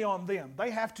definitely on them.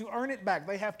 They have to earn it back.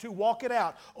 They have to walk it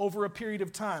out over a period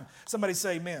of time. Somebody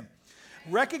say amen.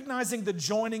 Recognizing the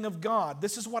joining of God.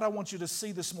 This is what I want you to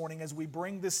see this morning as we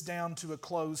bring this down to a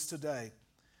close today.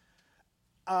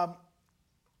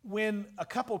 When a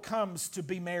couple comes to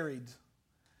be married,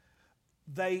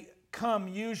 they come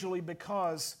usually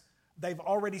because they've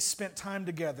already spent time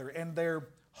together and their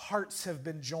hearts have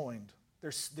been joined.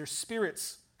 Their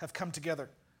spirits have come together.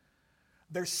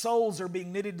 Their souls are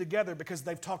being knitted together because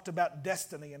they've talked about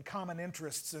destiny and common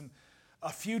interests and a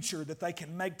future that they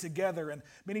can make together. And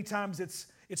many times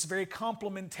it's very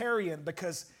complementarian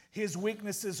because his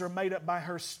weaknesses are made up by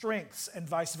her strengths and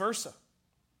vice versa.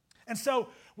 And so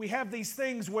we have these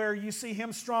things where you see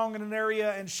him strong in an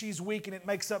area and she's weak and it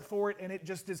makes up for it, and it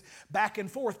just is back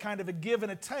and forth, kind of a give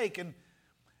and a take. And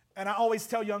I always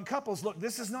tell young couples, look,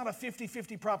 this is not a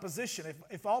 50-50 proposition.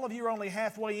 If all of you are only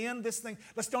halfway in this thing,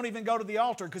 let's don't even go to the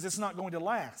altar because it's not going to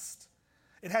last.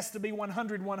 It has to be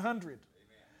 100-100.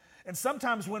 And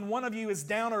sometimes when one of you is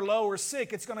down or low or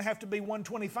sick, it's going to have to be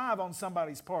 125 on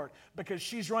somebody's part because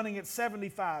she's running at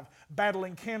 75,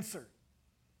 battling cancer.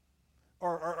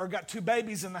 Or got 2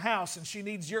 babies in the house and she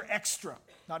needs your extra.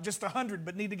 Not just 100,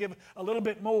 but need to give a little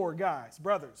bit more, guys,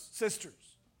 brothers, sisters.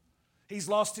 He's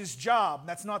lost his job.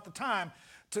 That's not the time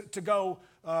to go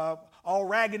all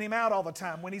ragging him out all the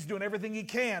time when he's doing everything he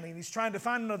can and he's trying to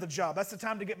find another job. That's the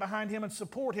time to get behind him and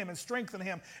support him and strengthen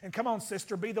him. And come on,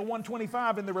 sister, be the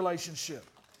 125 in the relationship.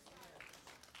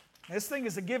 This thing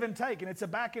is a give and take, and it's a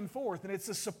back and forth, and it's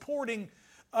a supporting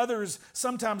others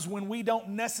sometimes when we don't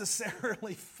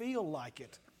necessarily feel like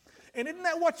it. And isn't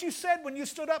that what you said when you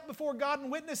stood up before God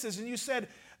and witnesses and you said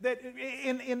that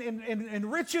in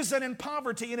riches and in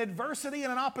poverty, in adversity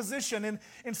and in opposition,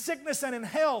 in sickness and in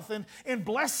health, in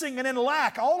blessing and in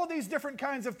lack, all of these different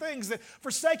kinds of things, that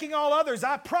forsaking all others,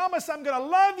 I promise I'm going to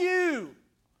love you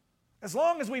as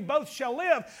long as we both shall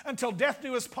live until death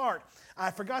do us part.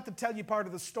 I forgot to tell you part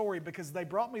of the story because they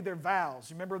brought me their vows.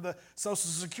 You remember the Social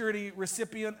Security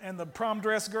recipient and the prom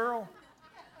dress girl?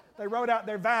 They wrote out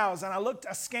their vows, and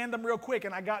I scanned them real quick,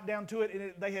 and I got down to it,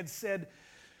 and they had said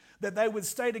that they would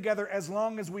stay together as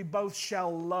long as we both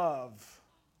shall love.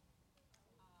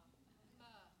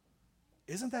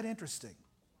 Isn't that interesting?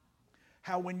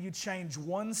 How when you change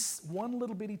one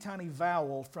little bitty tiny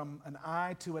vowel from an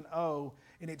I to an O,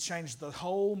 and it changed the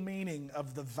whole meaning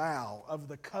of the vow, of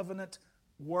the covenant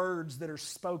words that are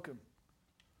spoken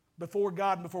before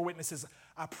God and before witnesses.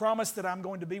 I promise that I'm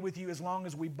going to be with you as long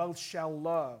as we both shall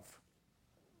love.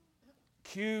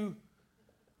 Cue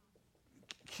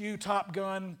Top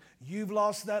Gun, you've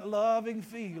lost that loving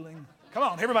feeling. Come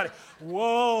on, everybody.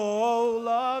 Whoa,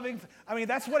 loving. I mean,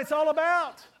 that's what it's all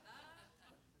about.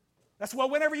 That's what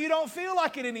whenever you don't feel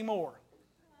like it anymore.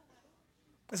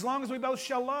 As long as we both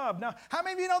shall love. Now, how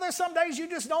many of you know there's some days you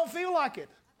just don't feel like it?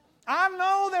 I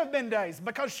know there have been days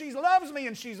because she loves me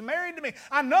and she's married to me.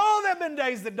 I know there have been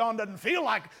days that Dawn doesn't feel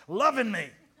like loving me.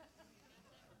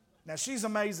 Now, she's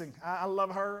amazing. I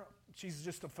love her. She's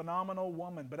just a phenomenal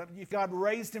woman. But if God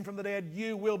raised him from the dead,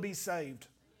 you will be saved.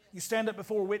 You stand up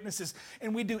before witnesses,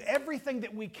 and we do everything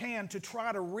that we can to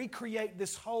try to recreate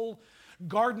this whole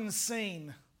garden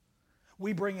scene.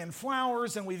 We bring in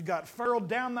flowers, and we've got furled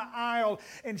down the aisle,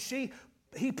 and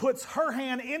he puts her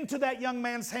hand into that young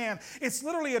man's hand. It's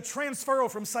literally a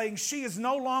transferal from saying she is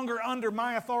no longer under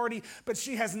my authority, but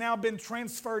she has now been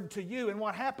transferred to you. And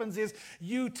what happens is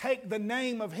you take the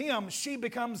name of him. She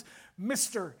becomes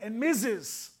Mr. and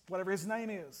Mrs., whatever his name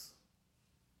is.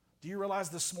 Do you realize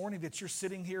this morning that you're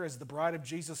sitting here as the bride of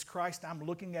Jesus Christ? I'm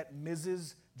looking at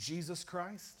Mrs. Jesus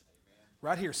Christ. Amen.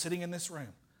 Right here, sitting in this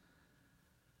room.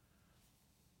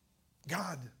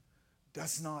 God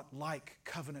does not like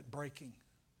covenant breaking.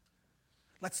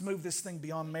 Let's move this thing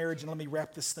beyond marriage and let me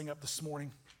wrap this thing up this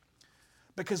morning.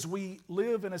 Because we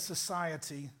live in a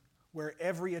society where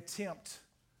every attempt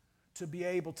to be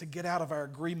able to get out of our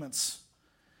agreements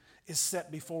is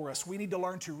set before us. We need to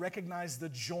learn to recognize the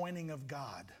joining of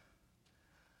God.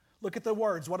 Look at the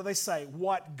words. What do they say?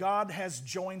 What God has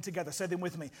joined together. Say them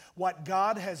with me. What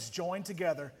God has joined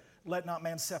together, let not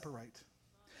man separate.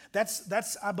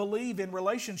 That's I believe, in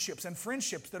relationships and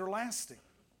friendships that are lasting.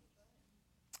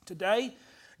 Today,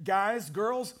 guys,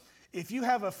 girls, if you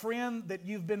have a friend that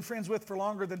you've been friends with for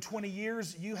longer than 20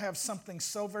 years, you have something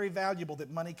so very valuable that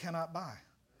money cannot buy.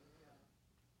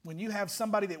 When you have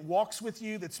somebody that walks with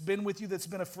you, that's been with you, that's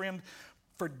been a friend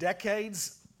for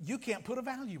decades, you can't put a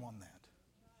value on that.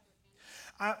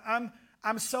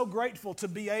 I'm so grateful to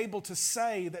be able to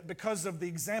say that because of the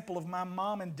example of my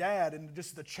mom and dad and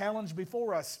just the challenge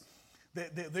before us,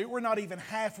 that they were not even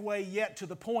halfway yet to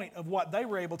the point of what they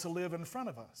were able to live in front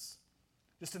of us.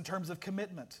 Just in terms of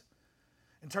commitment,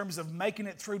 in terms of making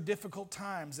it through difficult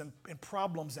times and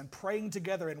problems and praying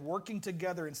together and working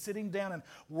together and sitting down and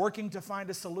working to find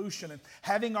a solution and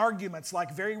having arguments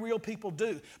like very real people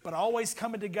do, but always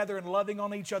coming together and loving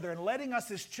on each other and letting us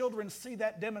as children see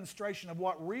that demonstration of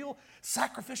what real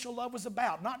sacrificial love was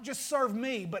about. Not just serve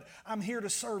me, but I'm here to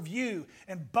serve you.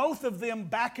 And both of them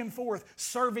back and forth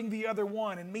serving the other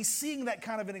one and me seeing that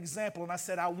kind of an example. And I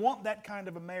said, I want that kind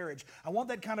of a marriage. I want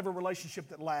that kind of a relationship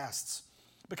that lasts.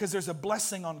 Because there's a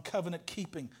blessing on covenant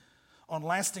keeping, on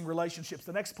lasting relationships.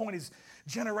 The next point is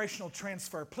generational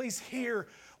transfer. Please hear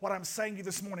what I'm saying to you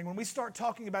this morning. When we start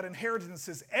talking about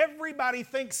inheritances, everybody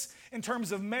thinks in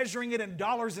terms of measuring it in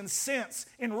dollars and cents,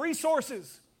 in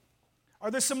resources.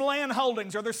 Are there some land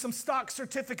holdings? Are there some stock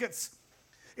certificates?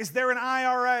 Is there an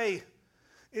IRA?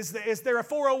 Is there a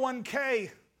 401k?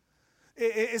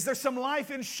 Is there some life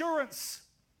insurance?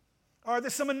 Are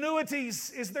there some annuities?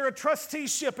 Is there a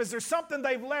trusteeship? Is there something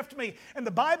they've left me? And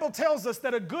the Bible tells us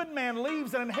that a good man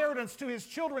leaves an inheritance to his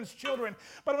children's children.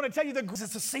 But I want to tell you that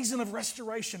it's a season of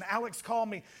restoration. Alex called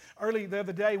me early the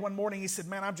other day, one morning. He said,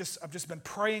 man, I've just been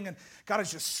praying and God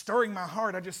is just stirring my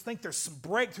heart. I just think there's some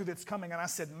breakthrough that's coming. And I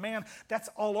said, man, that's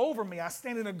all over me. I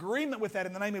stand in agreement with that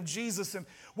in the name of Jesus. And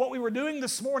what we were doing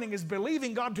this morning is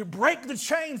believing God to break the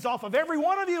chains off of every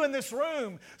one of you in this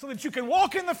room so that you can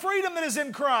walk in the freedom that is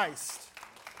in Christ.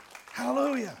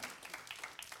 Hallelujah.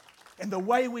 And the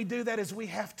way we do that is we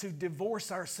have to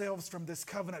divorce ourselves from this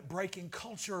covenant-breaking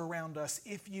culture around us.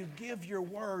 If you give your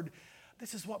word,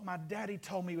 this is what my daddy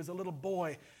told me as a little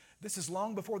boy. This is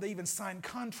long before they even signed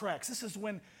contracts. This is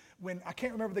when I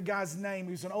can't remember the guy's name.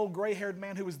 He was an old gray-haired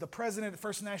man who was the president at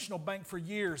First National Bank for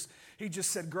years. He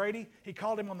just said, Grady, he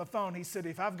called him on the phone. He said,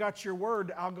 if I've got your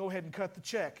word, I'll go ahead and cut the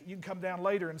check. You can come down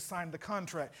later and sign the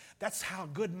contract. That's how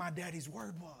good my daddy's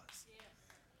word was.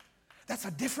 That's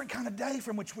a different kind of day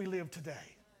from which we live today.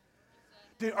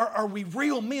 Are we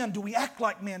real men? Do we act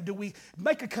like men? Do we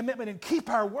make a commitment and keep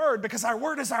our word? Because our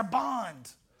word is our bond.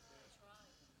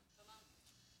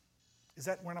 Is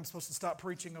that when I'm supposed to stop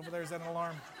preaching over there? Is that an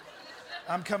alarm?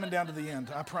 I'm coming down to the end,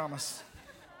 I promise.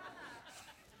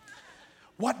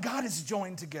 What God has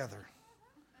joined together.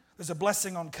 There's a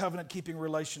blessing on covenant-keeping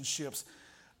relationships.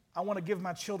 I want to give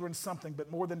my children something,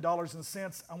 but more than dollars and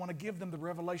cents, I want to give them the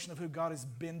revelation of who God has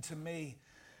been to me.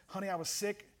 Honey, I was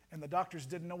sick, and the doctors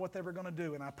didn't know what they were going to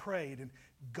do, and I prayed, and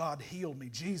God healed me.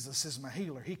 Jesus is my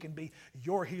healer. He can be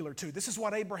your healer too. This is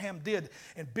what Abraham did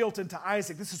and built into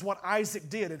Isaac. This is what Isaac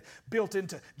did and built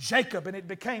into Jacob, and it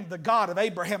became the God of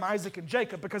Abraham, Isaac, and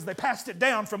Jacob because they passed it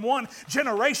down from one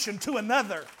generation to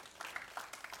another.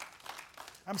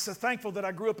 I'm so thankful that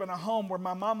I grew up in a home where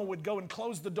my mama would go and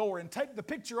close the door and take the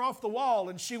picture off the wall,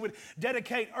 and she would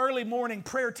dedicate early morning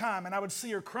prayer time, and I would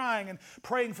see her crying and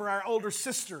praying for our older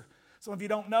sister. Some of you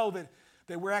don't know that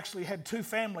we actually had two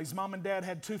families. Mom and Dad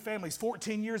had two families,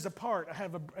 14 years apart. I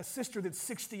have a sister that's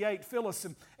 68, Phyllis,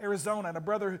 in Arizona, and a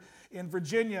brother in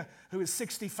Virginia who is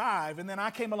 65. And then I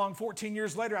came along 14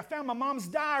 years later. I found my mom's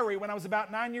diary when I was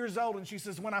about 9 years old, and she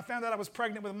says, when I found out I was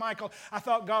pregnant with Michael, I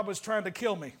thought God was trying to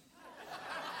kill me.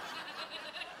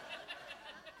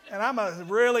 And I'm a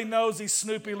really nosy,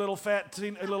 snoopy little fat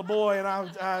little boy, and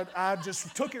I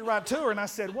just took it right to her, and I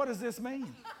said, what does this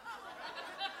mean?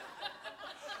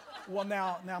 Well,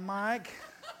 now, Mike,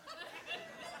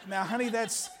 now, honey,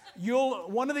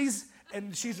 one of these,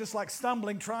 and she's just like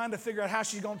stumbling, trying to figure out how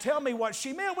she's going to tell me what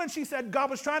she meant when she said God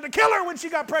was trying to kill her when she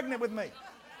got pregnant with me.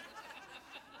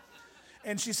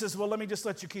 And she says, well, let me just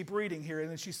let you keep reading here. And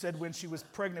then she said when she was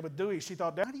pregnant with Dewey, she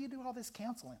thought, how do you do all this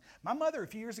counseling? My mother a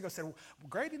few years ago said, well,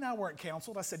 Grady and I weren't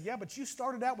counseled. I said, yeah, but you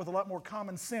started out with a lot more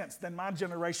common sense than my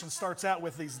generation starts out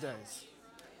with these days.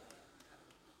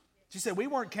 She said, we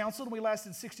weren't counseled and we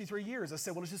lasted 63 years. I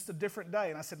said, well, it's just a different day.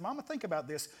 And I said, Mama, think about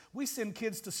this. We send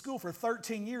kids to school for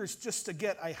 13 years just to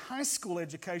get a high school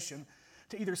education,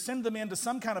 to either send them into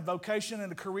some kind of vocation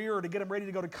and a career or to get them ready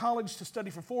to go to college to study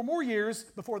for 4 more years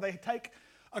before they take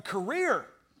a career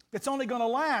that's only going to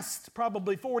last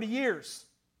probably 40 years.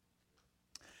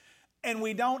 And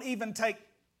we don't even take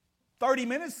 30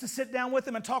 minutes to sit down with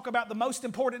them and talk about the most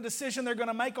important decision they're going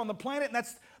to make on the planet, and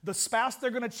that's the spouse they're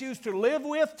going to choose to live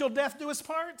with till death do us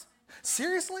part?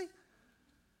 Seriously?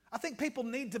 I think people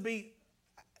need to be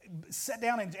set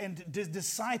down and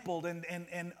discipled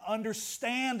and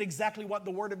understand exactly what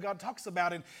the Word of God talks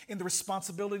about and the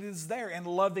responsibilities there, and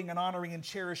loving and honoring and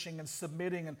cherishing and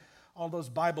submitting and all those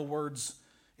Bible words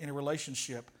in a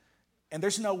relationship. And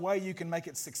there's no way you can make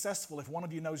it successful if one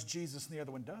of you knows Jesus and the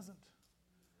other one doesn't.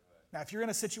 Now, if you're in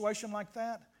a situation like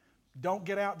that, don't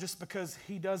get out just because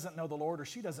he doesn't know the Lord or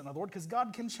she doesn't know the Lord, because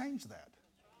God can change that.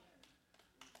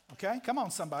 Okay? Come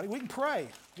on, somebody. We can pray.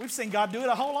 We've seen God do it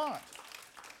a whole lot.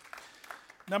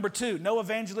 Number 2, no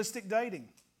evangelistic dating.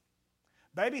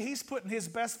 Baby, he's putting his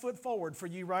best foot forward for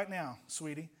you right now,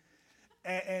 sweetie.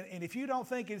 And if you don't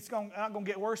think it's not going to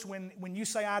get worse when you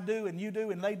say I do and you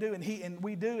do and they do and he and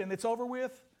we do and it's over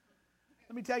with,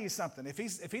 let me tell you something.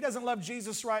 If he doesn't love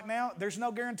Jesus right now, there's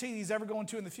no guarantee he's ever going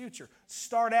to in the future.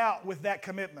 Start out with that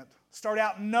commitment. Start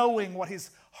out knowing what his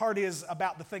heart is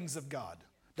about the things of God.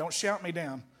 Don't shout me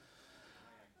down.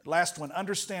 Last one,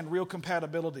 understand real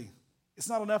compatibility. It's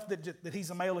not enough that he's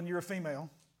a male and you're a female,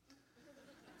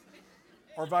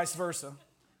 or vice versa.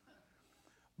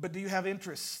 But do you have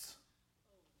interest?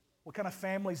 What kind of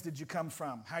families did you come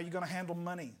from? How are you going to handle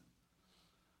money?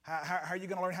 How are you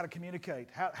going to learn how to communicate?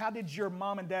 How did your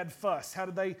mom and dad fuss? How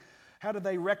did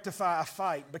they rectify a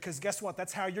fight? Because guess what?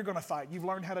 That's how you're going to fight. You've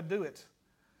learned how to do it.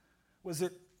 Was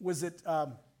it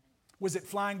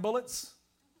flying bullets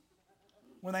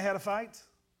when they had a fight?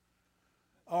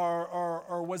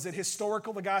 Or was it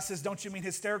historical? The guy says, "Don't you mean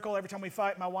hysterical? Every time we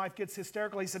fight, my wife gets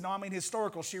hysterical." He said, "No, I mean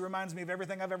historical. She reminds me of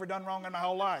everything I've ever done wrong in my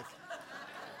whole life."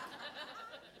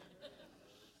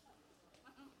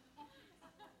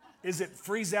 Is it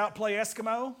freeze out, play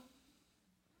Eskimo?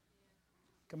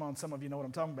 Come on, some of you know what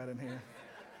I'm talking about in here.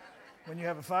 When you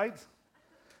have a fight. So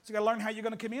you got to learn how you're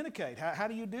going to communicate. How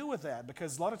do you deal with that?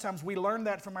 Because a lot of times we learn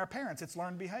that from our parents. It's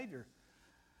learned behavior.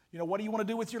 You know, what do you want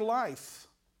to do with your life?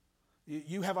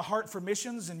 You have a heart for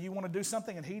missions and you want to do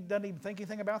something and he doesn't even think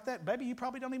anything about that. Baby, you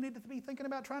probably don't even need to be thinking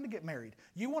about trying to get married.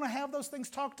 You want to have those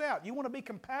things talked out. You want to be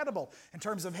compatible in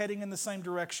terms of heading in the same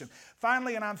direction.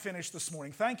 Finally, and I'm finished this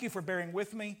morning, thank you for bearing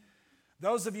with me.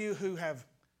 Those of you who have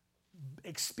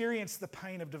experienced the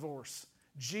pain of divorce,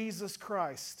 Jesus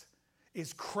Christ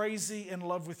is crazy in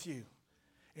love with you,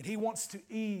 and he wants to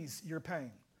ease your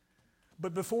pain.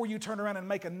 But before you turn around and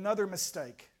make another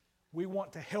mistake, we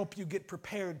want to help you get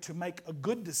prepared to make a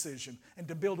good decision and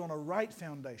to build on a right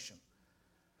foundation.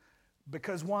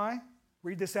 Because why?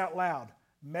 Read this out loud.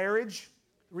 Marriage,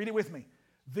 read it with me.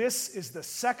 This is the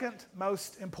second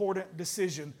most important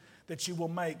decision that you will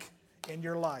make in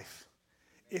your life.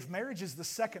 If marriage is the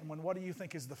second one, what do you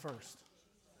think is the first?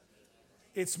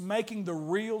 It's making the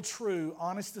real, true,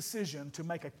 honest decision to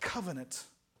make a covenant,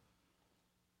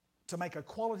 to make a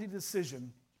quality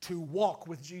decision to walk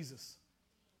with Jesus.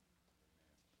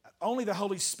 Only the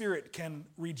Holy Spirit can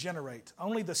regenerate.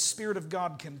 Only the Spirit of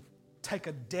God can take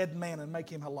a dead man and make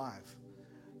him alive.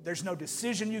 There's no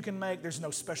decision you can make. There's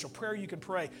no special prayer you can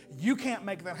pray. You can't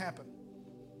make that happen.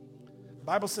 The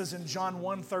Bible says in John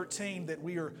 1:13 that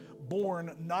we are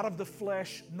born not of the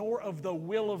flesh, nor of the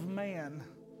will of man,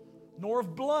 nor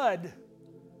of blood,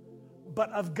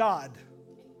 but of God.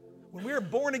 When we are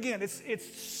born again,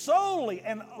 it's solely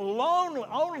and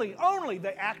only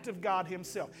the act of God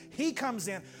himself. He comes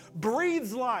in,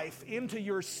 breathes life into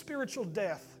your spiritual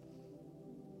death.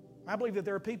 I believe that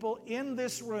there are people in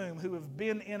this room who have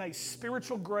been in a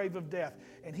spiritual grave of death,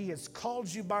 and he has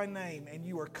called you by name, and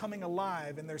you are coming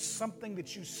alive, and there's something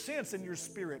that you sense in your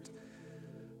spirit.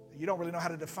 You don't really know how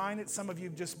to define it. Some of you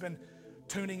have just been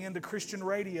tuning into Christian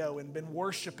radio and been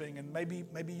worshiping, and maybe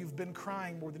you've been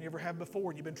crying more than you ever have before,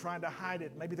 and you've been trying to hide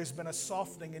it. Maybe there's been a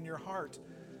softening in your heart.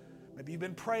 Maybe you've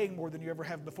been praying more than you ever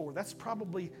have before. That's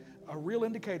probably a real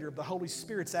indicator of the Holy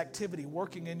Spirit's activity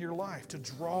working in your life to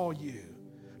draw you,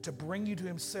 to bring you to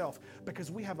himself,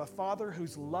 because we have a Father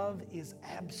whose love is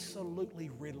absolutely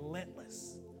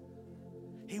relentless.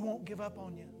 He won't give up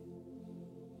on you,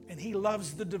 and he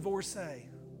loves the divorcee.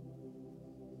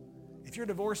 If you're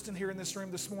divorced in here in this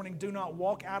room this morning, do not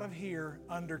walk out of here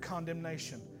under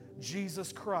condemnation.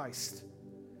 Jesus Christ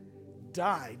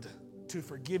died to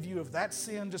forgive you of that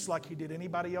sin just like he did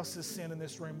anybody else's sin in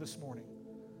this room this morning.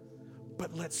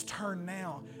 But let's turn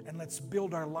now and let's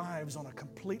build our lives on a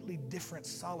completely different,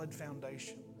 solid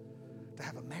foundation to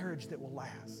have a marriage that will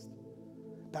last.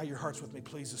 Bow your hearts with me,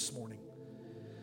 please, this morning.